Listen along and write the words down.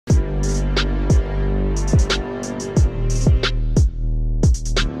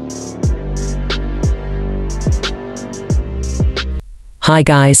Hi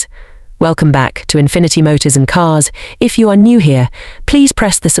guys, welcome back to Infinity Motors and Cars. If you are new here, please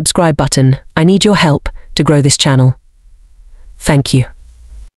press the subscribe button. I need your help to grow this channel. Thank you.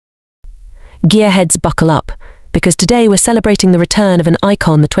 Gearheads, buckle up, because today we're celebrating the return of an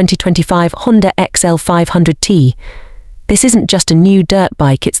icon, the 2025 Honda XL500T. This isn't just a new dirt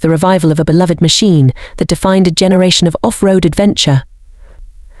bike, it's the revival of a beloved machine that defined a generation of off-road adventure.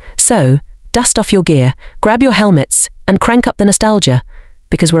 So, dust off your gear, grab your helmets, and crank up the nostalgia,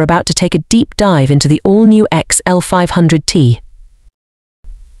 because we're about to take a deep dive into the all-new XL500T.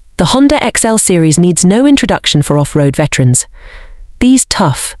 The Honda XL series needs no introduction for off-road veterans. These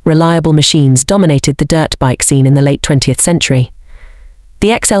tough, reliable machines dominated the dirt bike scene in the late 20th century.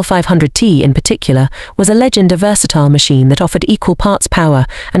 The XL500T in particular was a legend, a versatile machine that offered equal parts power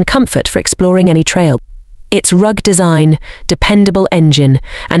and comfort for exploring any trail. Its rugged design, dependable engine,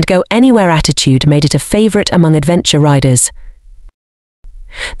 and go-anywhere attitude made it a favorite among adventure riders.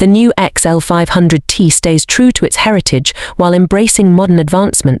 The new XL500T stays true to its heritage while embracing modern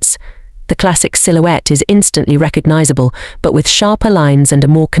advancements. The classic silhouette is instantly recognizable, but with sharper lines and a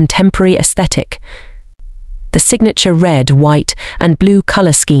more contemporary aesthetic. The signature red, white, and blue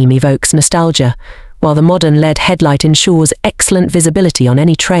color scheme evokes nostalgia, while the modern LED headlight ensures excellent visibility on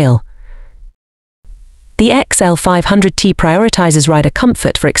any trail. The XL500T prioritizes rider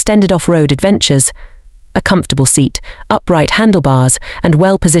comfort for extended off-road adventures. A comfortable seat, upright handlebars, and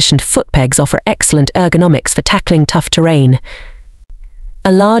well-positioned foot pegs offer excellent ergonomics for tackling tough terrain.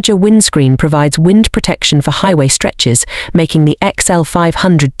 A larger windscreen provides wind protection for highway stretches, making the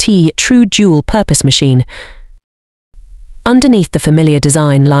XL500T a true dual-purpose machine. Underneath the familiar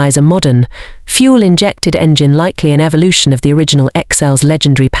design lies a modern, fuel-injected engine, likely an evolution of the original XL's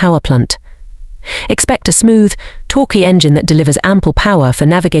legendary power plant. Expect a smooth, torquey engine that delivers ample power for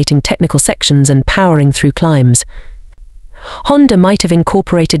navigating technical sections and powering through climbs. Honda might have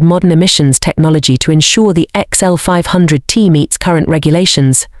incorporated modern emissions technology to ensure the XL500T meets current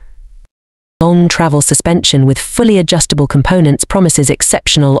regulations. Long travel suspension with fully adjustable components promises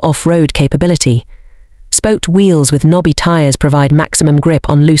exceptional off-road capability. Spoked wheels with knobby tires provide maximum grip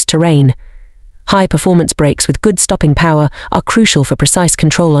on loose terrain. High-performance brakes with good stopping power are crucial for precise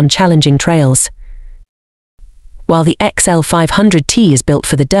control on challenging trails. While the XL500T is built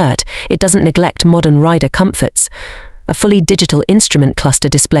for the dirt, it doesn't neglect modern rider comforts. A fully digital instrument cluster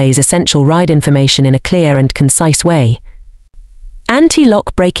displays essential ride information in a clear and concise way.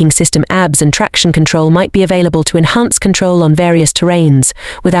 Anti-lock braking system, ABS, and traction control might be available to enhance control on various terrains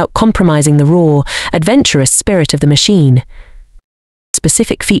without compromising the raw, adventurous spirit of the machine.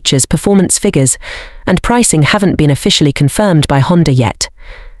 Specific features, performance figures, and pricing haven't been officially confirmed by Honda yet.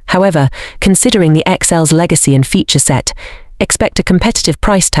 However, considering the XL's legacy and feature set, expect a competitive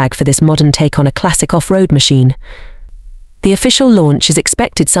price tag for this modern take on a classic off-road machine. The official launch is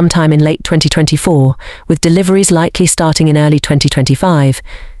expected sometime in late 2024, with deliveries likely starting in early 2025.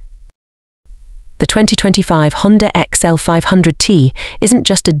 The 2025 Honda XL500T isn't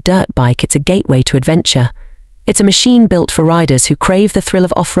just a dirt bike, it's a gateway to adventure. It's a machine built for riders who crave the thrill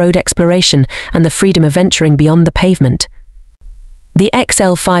of off-road exploration and the freedom of venturing beyond the pavement. The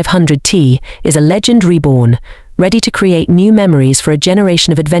XL500T is a legend reborn, ready to create new memories for a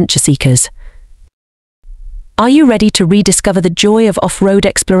generation of adventure seekers. Are you ready to rediscover the joy of off-road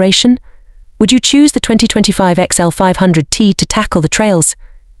exploration? Would you choose the 2025 XL500T to tackle the trails?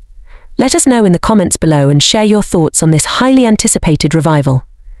 Let us know in the comments below and share your thoughts on this highly anticipated revival.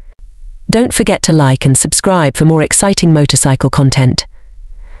 Don't forget to like and subscribe for more exciting motorcycle content.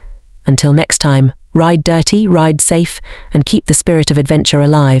 Until next time, ride dirty, ride safe, and keep the spirit of adventure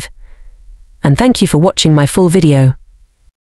alive. And thank you for watching my full video.